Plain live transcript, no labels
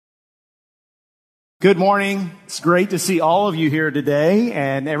Good morning. It's great to see all of you here today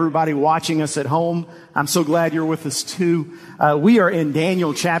and everybody watching us at home. I'm so glad you're with us too. We are in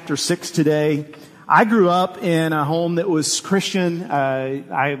Daniel chapter 6 today. I grew up in a home that was Christian.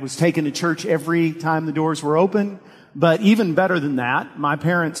 I was taken to church every time the doors were open. But even better than that, my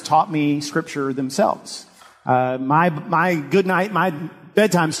parents taught me scripture themselves. My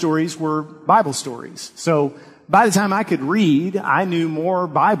bedtime stories were Bible stories. So by the time I could read, I knew more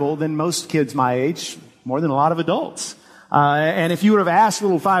Bible than most kids my age, more than a lot of adults. And if you would have asked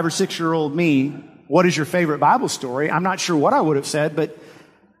little 5 or 6-year-old me, what is your favorite Bible story? I'm not sure what I would have said, but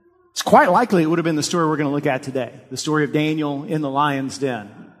it's quite likely it would have been the story we're going to look at today, the story of Daniel in the lion's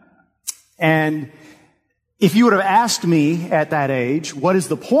den. And if you would have asked me at that age, what is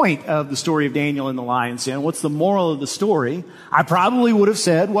the point of the story of Daniel in the lion's den? What's the moral of the story? I probably would have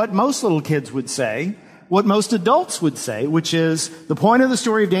said what most little kids would say, what most adults would say, which is the point of the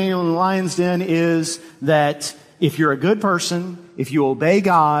story of Daniel in the lion's den is that if you're a good person, if you obey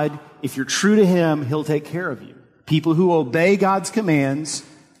God, if you're true to Him, He'll take care of you. People who obey God's commands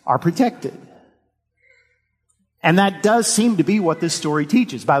are protected. And that does seem to be what this story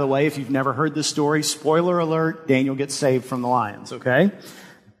teaches. By the way, if you've never heard this story, spoiler alert, Daniel gets saved from the lions, okay?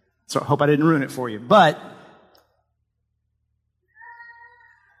 So I hope I didn't ruin it for you. But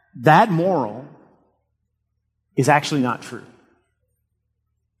that moral is actually not true.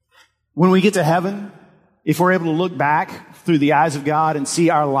 When we get to heaven, if we're able to look back through the eyes of God and see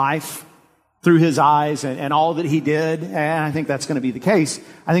our life through His eyes and all that He did, and I think that's going to be the case,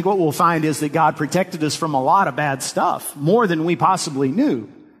 I think what we'll find is that God protected us from a lot of bad stuff, more than we possibly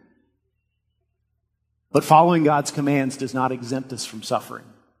knew. But following God's commands does not exempt us from suffering.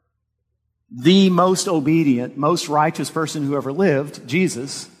 The most obedient, most righteous person who ever lived,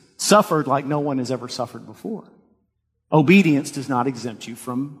 Jesus, suffered like no one has ever suffered before. Obedience does not exempt you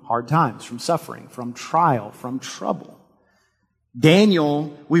from hard times, from suffering, from trial, from trouble.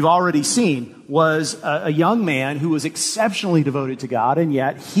 Daniel, we've already seen, was a young man who was exceptionally devoted to God, and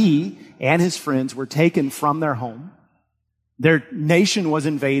yet he and his friends were taken from their home. Their nation was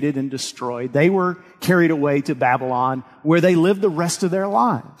invaded and destroyed. They were carried away to Babylon, where they lived the rest of their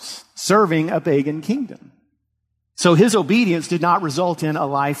lives, serving a pagan kingdom. So his obedience did not result in a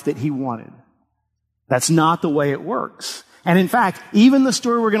life that he wanted. That's not the way it works. And in fact, even the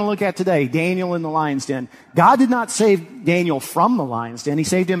story we're going to look at today, Daniel in the lion's den, God did not save Daniel from the lion's den. He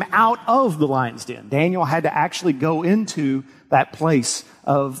saved him out of the lion's den. Daniel had to actually go into that place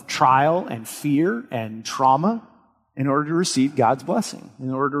of trial and fear and trauma in order to receive God's blessing,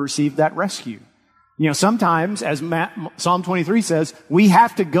 in order to receive that rescue. You know, sometimes, as Psalm 23 says, we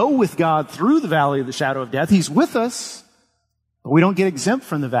have to go with God through the valley of the shadow of death. He's with us, but we don't get exempt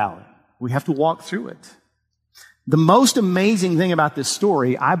from the valley. We have to walk through it. The most amazing thing about this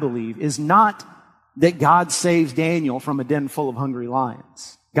story, I believe, is not that God saves Daniel from a den full of hungry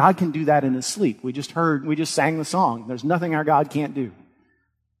lions. God can do that in His sleep. We just sang the song. There's nothing our God can't do.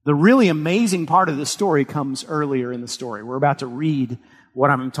 The really amazing part of the story comes earlier in the story. We're about to read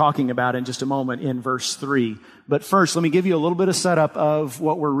what I'm talking about in just a moment in verse 3. But first, let me give you a little bit of setup of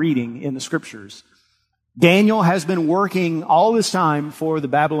what we're reading in the scriptures. Daniel has been working all this time for the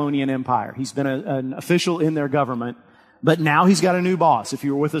Babylonian Empire. He's been an official in their government, but now he's got a new boss. If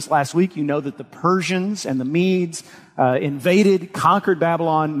you were with us last week, you know that the Persians and the Medes invaded, conquered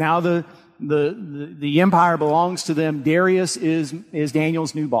Babylon. Now the empire belongs to them. Darius is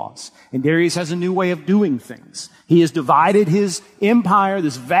Daniel's new boss, and Darius has a new way of doing things. He has divided his empire,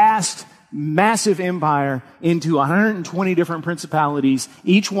 this vast, massive empire, into 120 different principalities.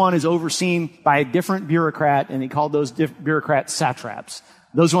 Each one is overseen by a different bureaucrat, and he called those bureaucrats satraps.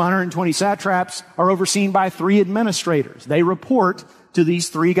 Those 120 satraps are overseen by 3 administrators. They report to these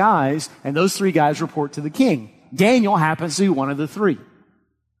 3 guys, and those 3 guys report to the king. Daniel happens to be one of the 3.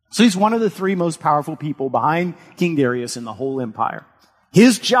 So he's one of the 3 most powerful people behind King Darius in the whole empire.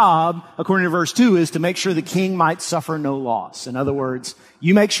 His job, according to verse 2, is to make sure the king might suffer no loss. In other words,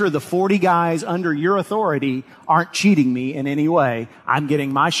 you make sure the 40 guys under your authority aren't cheating me in any way. I'm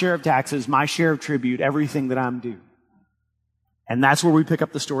getting my share of taxes, my share of tribute, everything that I'm due. And that's where we pick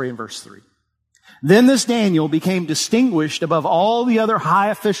up the story in verse 3. Then this Daniel became distinguished above all the other high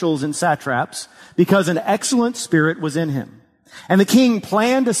officials and satraps because an excellent spirit was in him. And the king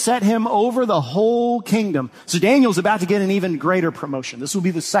planned to set him over the whole kingdom. So Daniel's about to get an even greater promotion. This will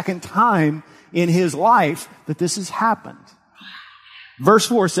be the second time in his life that this has happened. Verse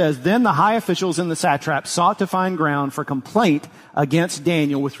 4 says, then the high officials and the satraps sought to find ground for complaint against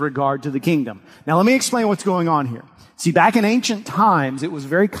Daniel with regard to the kingdom. Now let me explain what's going on here. See, back in ancient times, it was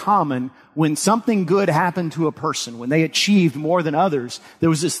very common when something good happened to a person, when they achieved more than others, there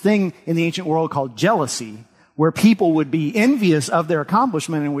was this thing in the ancient world called jealousy, where people would be envious of their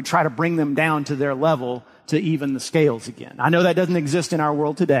accomplishment and would try to bring them down to their level to even the scales again. I know that doesn't exist in our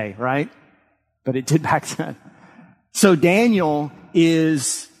world today, right? But it did back then. So Daniel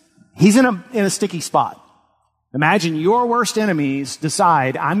he's in a sticky spot. Imagine your worst enemies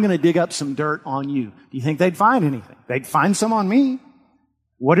decide, I'm going to dig up some dirt on you. Do you think they'd find anything? They'd find some on me.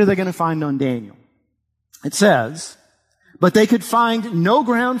 What are they going to find on Daniel? It says, but they could find no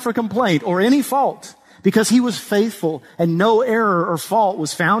ground for complaint or any fault, because he was faithful and no error or fault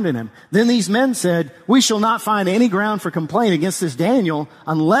was found in him. Then these men said, we shall not find any ground for complaint against this Daniel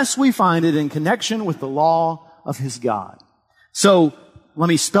unless we find it in connection with the law of his God. So let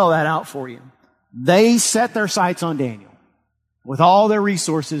me spell that out for you. They set their sights on Daniel. With all their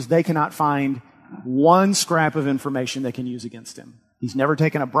resources, they cannot find one scrap of information they can use against him. He's never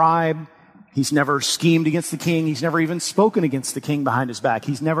taken a bribe. He's never schemed against the king. He's never even spoken against the king behind his back.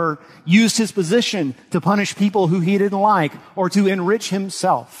 He's never used his position to punish people who he didn't like or to enrich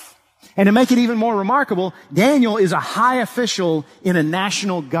himself. And to make it even more remarkable, Daniel is a high official in a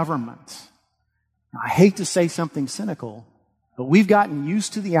national government. Now, I hate to say something cynical, but we've gotten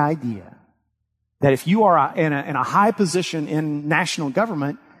used to the idea that if you are in a high position in national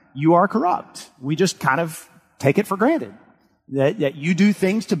government, you are corrupt. We just kind of take it for granted. That you do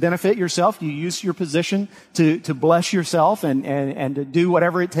things to benefit yourself. You use your position to bless yourself and to do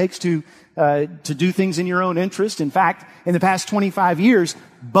whatever it takes to do things in your own interest. In fact, in the past 25 years,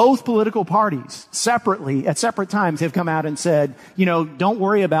 both political parties separately at separate times have come out and said, don't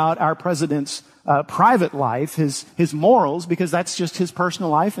worry about our president's private life, his morals, because that's just his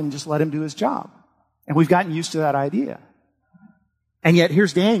personal life, and just let him do his job. And we've gotten used to that idea. And yet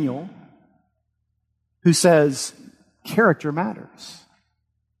here's Daniel, who says, character matters.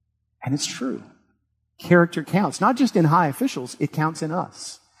 And it's true. Character counts. Not just in high officials, it counts in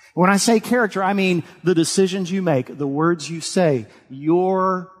us. When I say character, I mean the decisions you make, the words you say,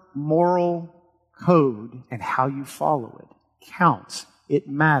 your moral code and how you follow it counts. It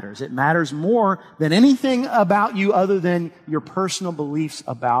matters. It matters more than anything about you other than your personal beliefs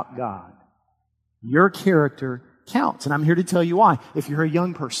about God. Your character counts. And I'm here to tell you why. If you're a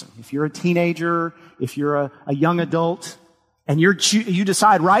young person, if you're a teenager, if you're a young adult, and you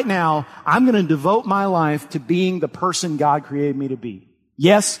decide right now, I'm going to devote my life to being the person God created me to be.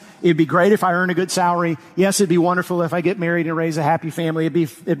 Yes, it'd be great if I earn a good salary. Yes, it'd be wonderful if I get married and raise a happy family.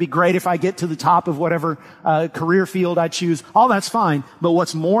 It'd be great if I get to the top of whatever career field I choose. All that's fine. But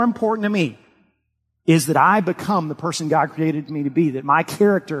what's more important to me is that I become the person God created me to be, that my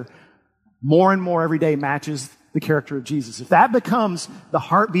character more and more every day matches the character of Jesus. If that becomes the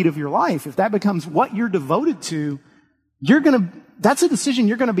heartbeat of your life, if that becomes what you're devoted to, that's a decision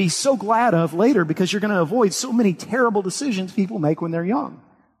you're going to be so glad of later, because you're going to avoid so many terrible decisions people make when they're young.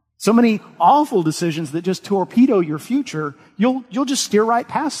 So many awful decisions that just torpedo your future. You'll just steer right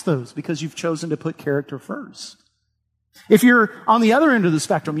past those because you've chosen to put character first. If you're on the other end of the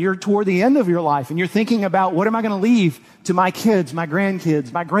spectrum, you're toward the end of your life and you're thinking about, what am I going to leave to my kids, my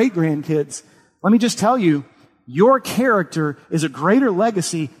grandkids, my great-grandkids? Let me just tell you, your character is a greater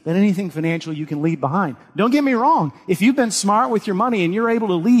legacy than anything financial you can leave behind. Don't get me wrong. If you've been smart with your money and you're able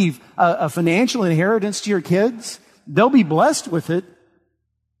to leave a financial inheritance to your kids, they'll be blessed with it.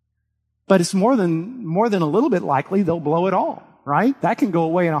 But it's more than a little bit likely they'll blow it all, right? That can go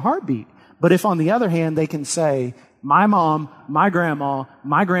away in a heartbeat. But if on the other hand, they can say, my mom, my grandma,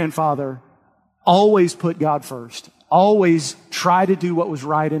 my grandfather always put God first, always tried to do what was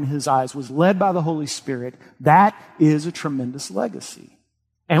right in his eyes, was led by the Holy Spirit, that is a tremendous legacy.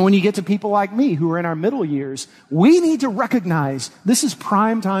 And when you get to people like me who are in our middle years, we need to recognize this is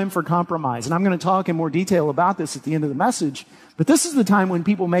prime time for compromise. And I'm going to talk in more detail about this at the end of the message. But this is the time when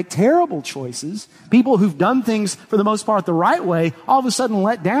people make terrible choices. People who've done things for the most part the right way, all of a sudden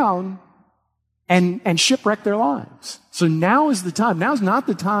let down and shipwreck their lives. So now is the time. Now is not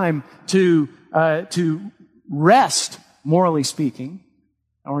the time to rest, morally speaking,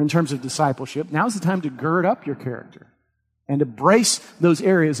 or in terms of discipleship. Now is the time to gird up your character and to brace those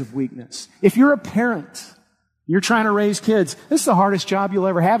areas of weakness. If you're a parent, you're trying to raise kids, this is the hardest job you'll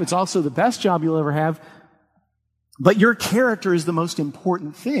ever have. It's also the best job you'll ever have. But your character is the most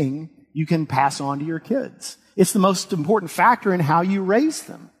important thing you can pass on to your kids. It's the most important factor in how you raise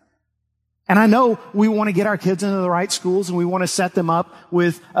them. And I know we want to get our kids into the right schools and we want to set them up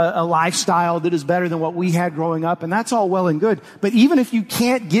with a lifestyle that is better than what we had growing up. And that's all well and good. But even if you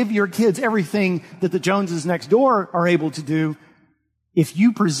can't give your kids everything that the Joneses next door are able to do, if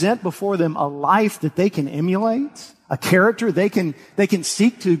you present before them a life that they can emulate, a character they can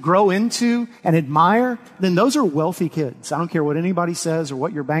seek to grow into and admire, then those are wealthy kids. I don't care what anybody says or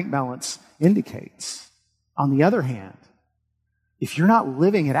what your bank balance indicates. On the other hand, if you're not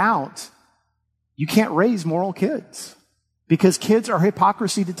living it out, you can't raise moral kids, because kids are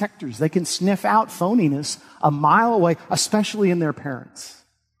hypocrisy detectors. They can sniff out phoniness a mile away, especially in their parents.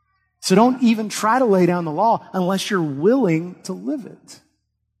 So don't even try to lay down the law unless you're willing to live it.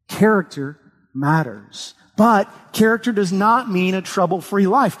 Character matters. But character does not mean a trouble-free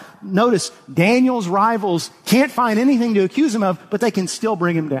life. Notice, Daniel's rivals can't find anything to accuse him of, but they can still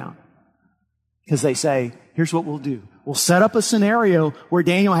bring him down. Because they say, here's what we'll do. We'll set up a scenario where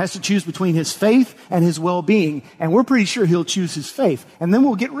Daniel has to choose between his faith and his well-being, and we're pretty sure he'll choose his faith. And then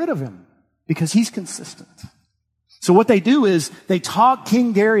we'll get rid of him because he's consistent. So what they do is they talk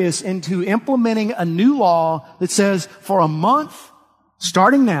King Darius into implementing a new law that says for a month,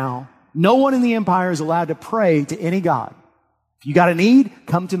 starting now, no one in the empire is allowed to pray to any god. If you got a need,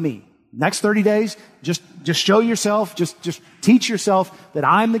 come to me. Next 30 days, just show yourself, just teach yourself that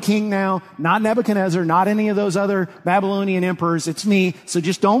I'm the king now, not Nebuchadnezzar, not any of those other Babylonian emperors. It's me. So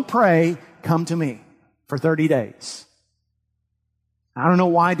just don't pray. Come to me for 30 days. I don't know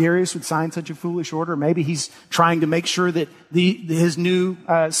why Darius would sign such a foolish order. Maybe he's trying to make sure that his new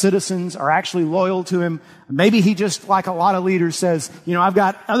citizens are actually loyal to him. Maybe he just, like a lot of leaders, says, I've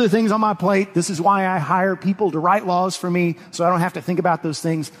got other things on my plate. This is why I hire people to write laws for me, so I don't have to think about those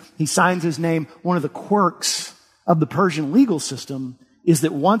things. He signs his name. One of the quirks of the Persian legal system is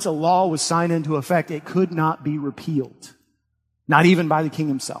that once a law was signed into effect, it could not be repealed, not even by the king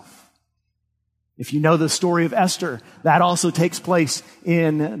himself. If you know the story of Esther, that also takes place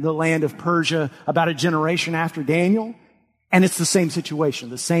in the land of Persia about a generation after Daniel. And it's the same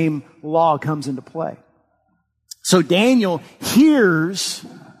situation. The same law comes into play. So Daniel hears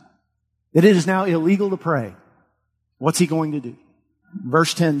that it is now illegal to pray. What's he going to do?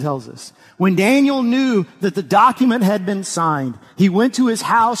 Verse 10 tells us, when Daniel knew that the document had been signed, he went to his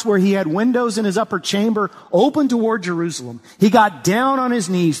house where he had windows in his upper chamber open toward Jerusalem. He got down on his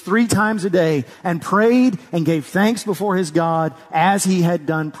knees 3 times a day and prayed and gave thanks before his God as he had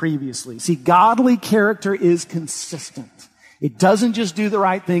done previously. See, godly character is consistent. It doesn't just do the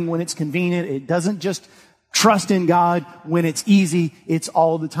right thing when it's convenient. It doesn't just trust in God when it's easy. It's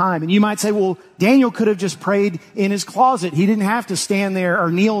all the time. And you might say, well, Daniel could have just prayed in his closet. He didn't have to stand there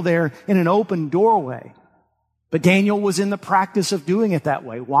or kneel there in an open doorway. But Daniel was in the practice of doing it that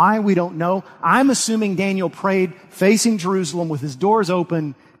way. Why? We don't know. I'm assuming Daniel prayed facing Jerusalem with his doors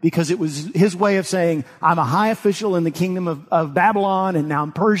open because it was his way of saying, I'm a high official in the kingdom of Babylon and now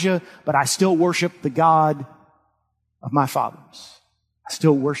in Persia, but I still worship the God of my fathers. I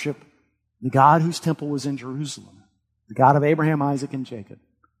still worship the God whose temple was in Jerusalem, the God of Abraham, Isaac, and Jacob.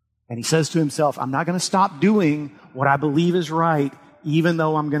 And he says to himself, I'm not going to stop doing what I believe is right, even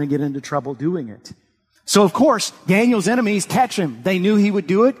though I'm going to get into trouble doing it. So, of course, Daniel's enemies catch him. They knew he would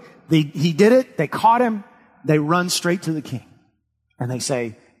do it. He did it. They caught him. They run straight to the king. And they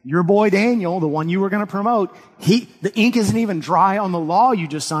say, your boy Daniel, the one you were going to promote, the ink isn't even dry on the law you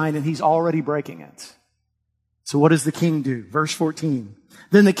just signed, and he's already breaking it. So what does the king do? Verse 14.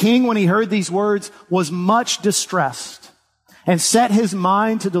 Then the king, when he heard these words, was much distressed and set his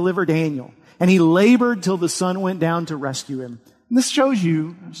mind to deliver Daniel. And he labored till the sun went down to rescue him. And this shows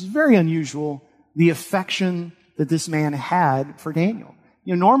you, which is very unusual, the affection that this man had for Daniel.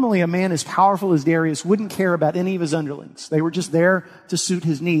 Normally a man as powerful as Darius wouldn't care about any of his underlings. They were just there to suit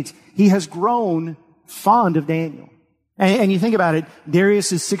his needs. He has grown fond of Daniel. And you think about it,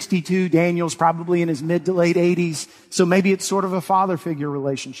 Darius is 62, Daniel's probably in his mid to late 80s, so maybe it's sort of a father figure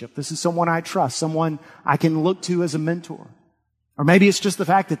relationship. This is someone I trust, someone I can look to as a mentor. Or maybe it's just the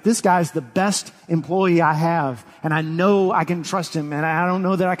fact that this guy's the best employee I have, and I know I can trust him, and I don't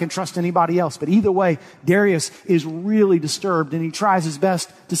know that I can trust anybody else. But either way, Darius is really disturbed, and he tries his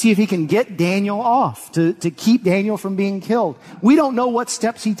best to see if he can get Daniel off, to keep Daniel from being killed. We don't know what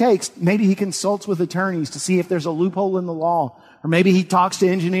steps he takes. Maybe he consults with attorneys to see if there's a loophole in the law. Or maybe he talks to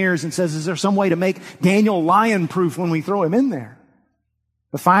engineers and says, is there some way to make Daniel lion-proof when we throw him in there?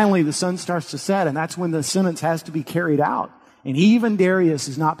 But finally, the sun starts to set, and that's when the sentence has to be carried out. And even Darius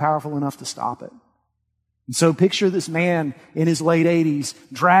is not powerful enough to stop it. And so picture this man in his late 80s,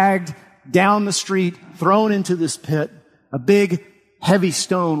 dragged down the street, thrown into this pit, a big, heavy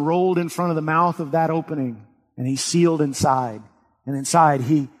stone rolled in front of the mouth of that opening, and he's sealed inside. And inside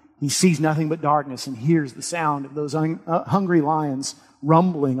he he sees nothing but darkness and hears the sound of those hungry lions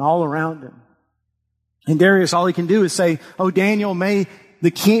rumbling all around him. And Darius, all he can do is say, "Oh, Daniel, may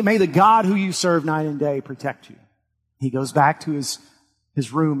the God who you serve night and day protect you." He goes back to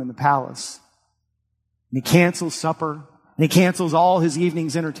his room in the palace. And he cancels supper. And he cancels all his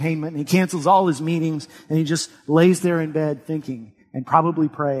evening's entertainment. And he cancels all his meetings. And he just lays there in bed thinking and probably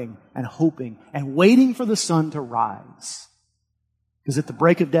praying and hoping and waiting for the sun to rise. Because at the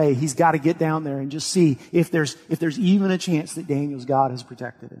break of day, he's got to get down there and just see if there's even a chance that Daniel's God has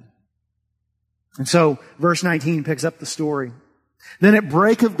protected him. And so, verse 19 picks up the story. Then at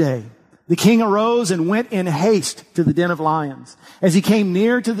break of day, the king arose and went in haste to the den of lions. As he came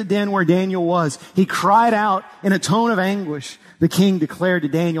near to the den where Daniel was, he cried out in a tone of anguish. The king declared to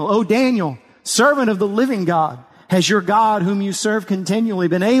Daniel, "O Daniel, servant of the living God, has your God, whom you serve continually,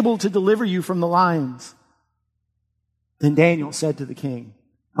 been able to deliver you from the lions?" Then Daniel said to the king,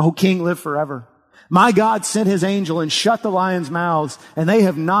 "O king, live forever. My God sent his angel and shut the lions' mouths, and they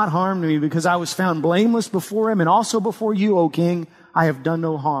have not harmed me, because I was found blameless before him, and also before you, O king, I have done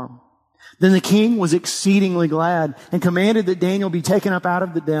no harm." Then the king was exceedingly glad and commanded that Daniel be taken up out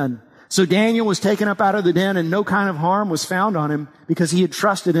of the den. So Daniel was taken up out of the den, and no kind of harm was found on him, because he had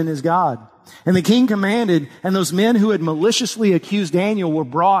trusted in his God. And the king commanded, and those men who had maliciously accused Daniel were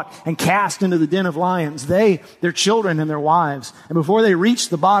brought and cast into the den of lions, they, their children, and their wives. And before they reached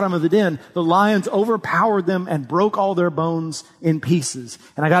the bottom of the den, the lions overpowered them and broke all their bones in pieces.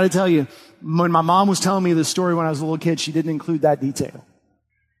 And I got to tell you, when my mom was telling me this story when I was a little kid, she didn't include that detail.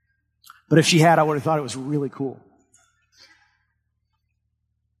 But if she had, I would have thought it was really cool.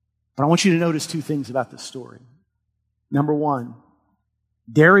 But I want you to notice two things about this story. Number one,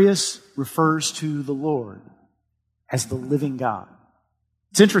 Darius refers to the Lord as the living God.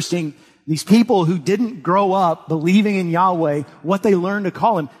 It's interesting, these people who didn't grow up believing in Yahweh, what they learned to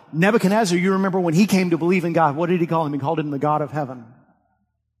call him. Nebuchadnezzar, you remember when he came to believe in God, what did he call him? He called him the God of heaven.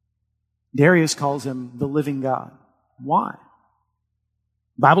 Darius calls him the living God. Why?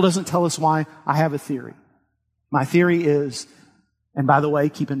 The Bible doesn't tell us why. I have a theory. My theory is, and by the way,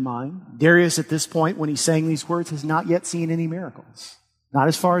 keep in mind, Darius at this point, when he's saying these words, has not yet seen any miracles. Not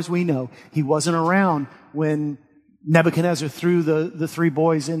as far as we know. He wasn't around when Nebuchadnezzar threw the three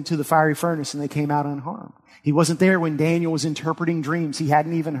boys into the fiery furnace and they came out unharmed. He wasn't there when Daniel was interpreting dreams he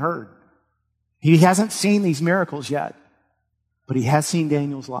hadn't even heard. He hasn't seen these miracles yet, but he has seen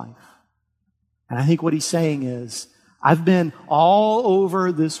Daniel's life. And I think what he's saying is, I've been all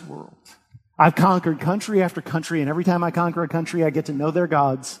over this world. I've conquered country after country, and every time I conquer a country, I get to know their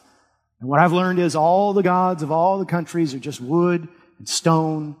gods. And what I've learned is all the gods of all the countries are just wood and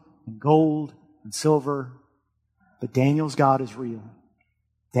stone and gold and silver. But Daniel's God is real.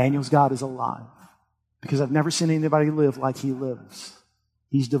 Daniel's God is alive. Because I've never seen anybody live like he lives.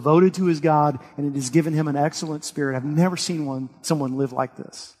 He's devoted to his God, and it has given him an excellent spirit. I've never seen someone live like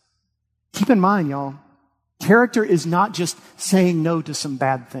this. Keep in mind, y'all, character is not just saying no to some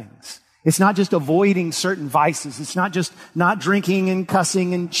bad things. It's not just avoiding certain vices. It's not just not drinking and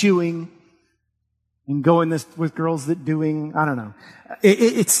cussing and chewing and going with girls that doing, I don't know.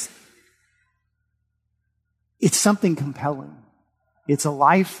 It's something compelling. It's a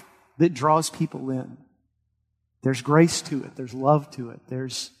life that draws people in. There's grace to it. There's love to it.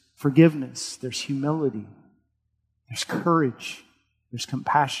 There's forgiveness. There's humility. There's courage. There's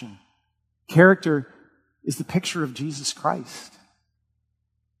compassion. Character is the picture of Jesus Christ.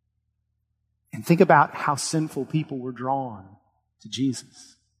 And think about how sinful people were drawn to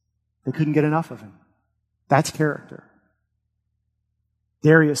Jesus. They couldn't get enough of him. That's character.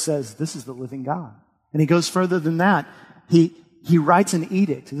 Darius says, this is the living God. And he goes further than that. He writes an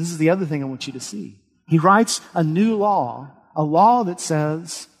edict. This is the other thing I want you to see. He writes a new law, a law that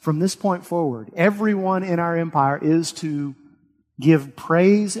says, from this point forward, everyone in our empire is to give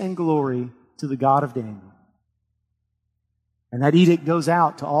praise and glory to the God of Daniel. And that edict goes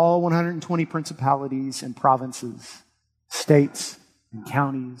out to all 120 principalities and provinces, states and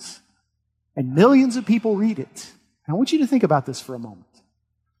counties, and millions of people read it. And I want you to think about this for a moment.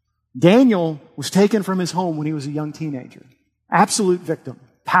 Daniel was taken from his home when he was a young teenager. Absolute victim,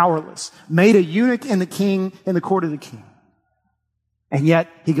 powerless, made a eunuch in the court of the king. And yet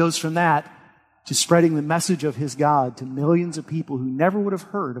he goes from that to spreading the message of his God to millions of people who never would have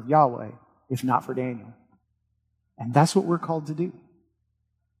heard of Yahweh if not for Daniel. And that's what we're called to do.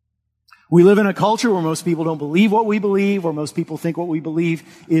 We live in a culture where most people don't believe what we believe, where most people think what we believe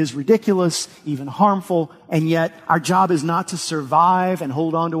is ridiculous, even harmful, and yet our job is not to survive and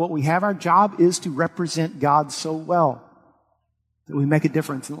hold on to what we have. Our job is to represent God so well that we make a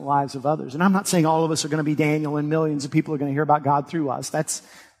difference in the lives of others. And I'm not saying all of us are going to be Daniel and millions of people are going to hear about God through us. That's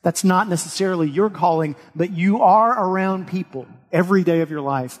That's not necessarily your calling, but you are around people every day of your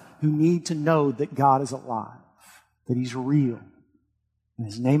life who need to know that God is alive, that He's real, and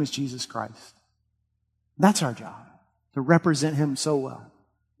His name is Jesus Christ. That's our job, to represent Him so well,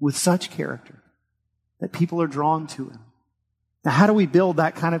 with such character, that people are drawn to Him. Now, how do we build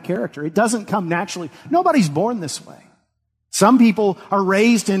that kind of character? It doesn't come naturally. Nobody's born this way. Some people are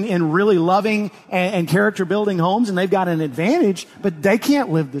raised in really loving and character-building homes, and they've got an advantage, but they can't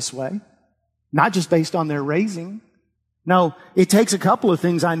live this way. Not just based on their raising. No, it takes a couple of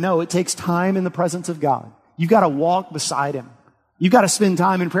things I know. It takes time in the presence of God. You've got to walk beside Him. You've got to spend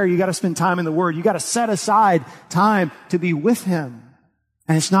time in prayer. You've got to spend time in the Word. You've got to set aside time to be with Him.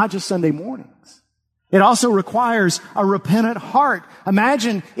 And it's not just Sunday mornings. It also requires a repentant heart.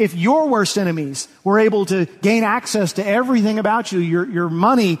 Imagine if your worst enemies were able to gain access to everything about you, your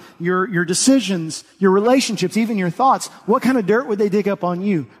money, your decisions, your relationships, even your thoughts. What kind of dirt would they dig up on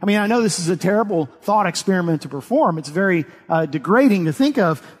you? I mean, I know this is a terrible thought experiment to perform. It's very degrading to think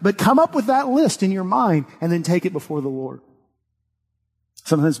of, but come up with that list in your mind and then take it before the Lord.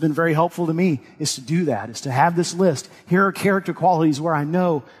 Something that's been very helpful to me is to do that, is to have this list. Here are character qualities where I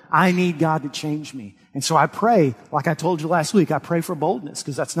know I need God to change me. And so I pray, like I told you last week, I pray for boldness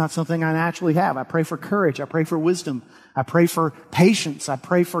because that's not something I naturally have. I pray for courage. I pray for wisdom. I pray for patience. I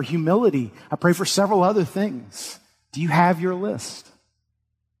pray for humility. I pray for several other things. Do you have your list?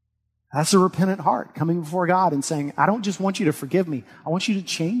 That's a repentant heart coming before God and saying, I don't just want you to forgive me. I want you to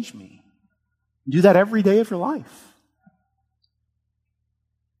change me. Do that every day of your life.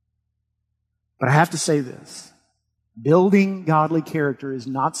 But I have to say this. Building godly character is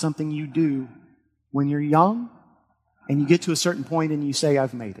not something you do when you're young and you get to a certain point and you say,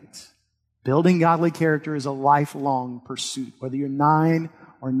 I've made it. Building godly character is a lifelong pursuit. Whether you're 9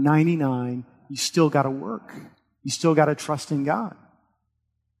 or 99, you still got to work. You still got to trust in God.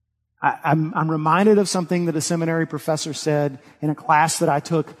 I'm reminded of something that a seminary professor said in a class that I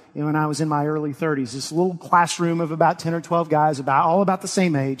took when I was in my early 30s. This little classroom of about 10 or 12 guys, all about the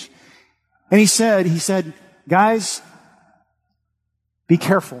same age. And he said, guys, be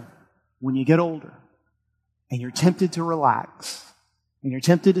careful when you get older and you're tempted to relax and you're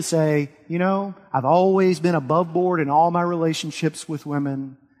tempted to say, you know, I've always been above board in all my relationships with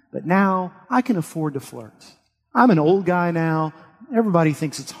women, but now I can afford to flirt. I'm an old guy now. Everybody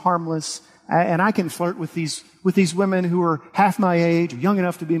thinks it's harmless, and I can flirt with these women who are half my age, young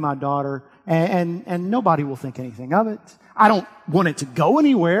enough to be my daughter, and nobody will think anything of it. I don't want it to go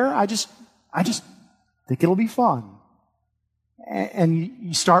anywhere. I just think it'll be fun. And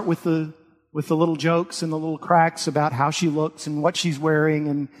you start with the little jokes and the little cracks about how she looks and what she's wearing.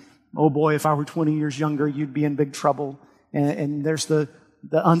 And, oh boy, if I were 20 years younger, you'd be in big trouble. And there's the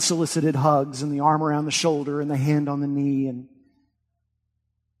unsolicited hugs and the arm around the shoulder and the hand on the knee. And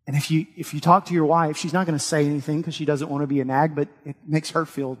if you talk to your wife, she's not going to say anything because she doesn't want to be a nag, but it makes her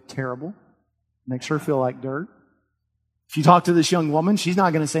feel terrible. It makes her feel like dirt. If you talk to this young woman, she's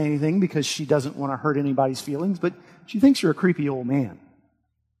not going to say anything because she doesn't want to hurt anybody's feelings, but she thinks you're a creepy old man.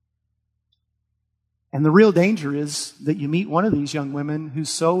 And the real danger is that you meet one of these young women who's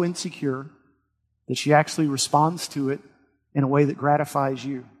so insecure that she actually responds to it in a way that gratifies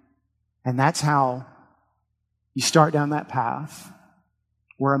you. And that's how you start down that path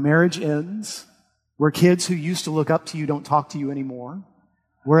where a marriage ends, where kids who used to look up to you don't talk to you anymore,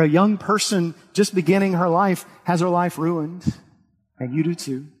 where a young person just beginning her life has her life ruined, and you do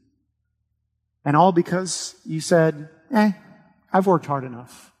too. And all because you said, I've worked hard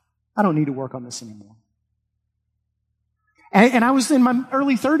enough. I don't need to work on this anymore. And I was in my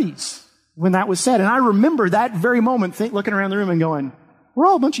early 30s when that was said. And I remember that very moment looking around the room and going, we're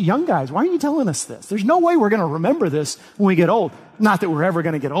all a bunch of young guys. Why are you telling us this? There's no way we're going to remember this when we get old. Not that we're ever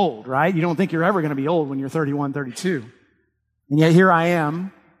going to get old, right? You don't think you're ever going to be old when you're 31, 32. And yet here I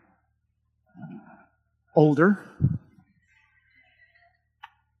am, older,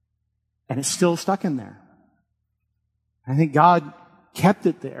 and it's still stuck in there. I think God kept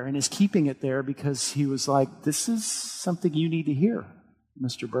it there and is keeping it there because He was like, this is something you need to hear,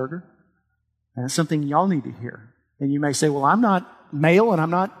 Mr. Berger. And it's something y'all need to hear. And you may say, well, I'm not male and I'm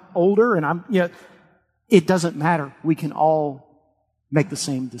not older and it doesn't matter. We can all make the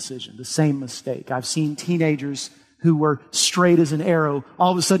same decision, the same mistake. I've seen teenagers who were straight as an arrow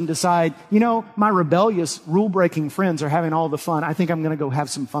all of a sudden decide, my rebellious, rule-breaking friends are having all the fun. I think I'm going to go have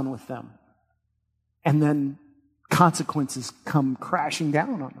some fun with them. And then consequences come crashing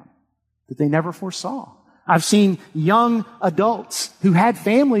down on them that they never foresaw. I've seen young adults who had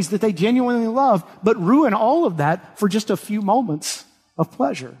families that they genuinely love, but ruin all of that for just a few moments of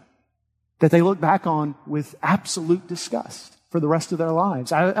pleasure that they look back on with absolute disgust. for the rest of their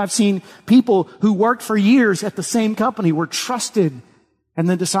lives. I've seen people who worked for years at the same company, were trusted, and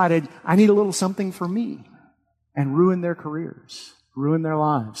then decided, I need a little something for me, and ruin their careers, ruin their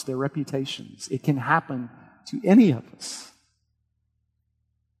lives, their reputations. It can happen to any of us.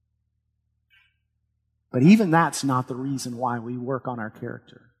 But even that's not the reason why we work on our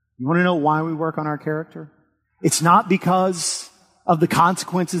character. You want to know why we work on our character? It's not because of the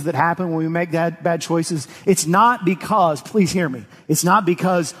consequences that happen when we make bad choices. It's not because, please hear me, it's not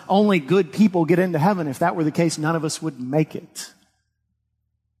because only good people get into heaven. If that were the case, none of us would make it.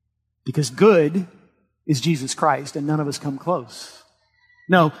 Because good is Jesus Christ, and none of us come close.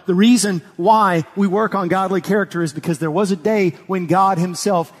 No, the reason why we work on godly character is because there was a day when God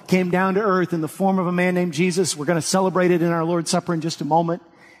himself came down to earth in the form of a man named Jesus. We're going to celebrate it in our Lord's Supper in just a moment.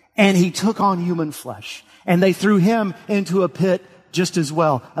 And he took on human flesh. And they threw him into a pit just as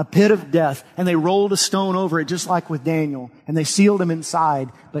well, a pit of death. And they rolled a stone over it just like with Daniel. And they sealed him inside,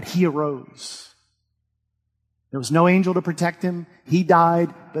 but he arose. There was no angel to protect him. He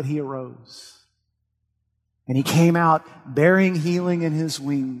died, but he arose. And he came out bearing healing in his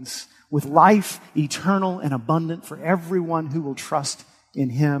wings, with life eternal and abundant for everyone who will trust in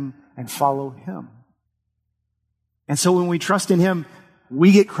him and follow him. And so when we trust in him,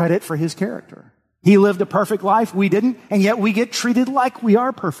 we get credit for his character. He lived a perfect life, we didn't, and yet we get treated like we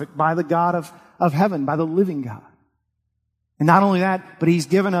are perfect by the God of heaven, by the living God. And not only that, but he's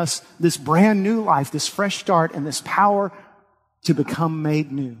given us this brand new life, this fresh start, and this power to become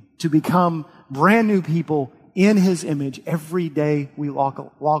made new, to become brand new people in his image. Every day we walk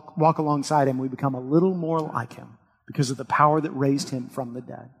alongside him, we become a little more like him because of the power that raised him from the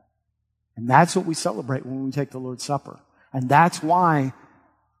dead. And that's what we celebrate when we take the Lord's Supper. And that's why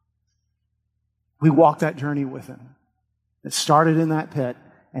we walk that journey with him. It started in that pit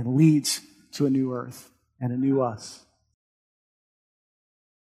and leads to a new earth and a new us.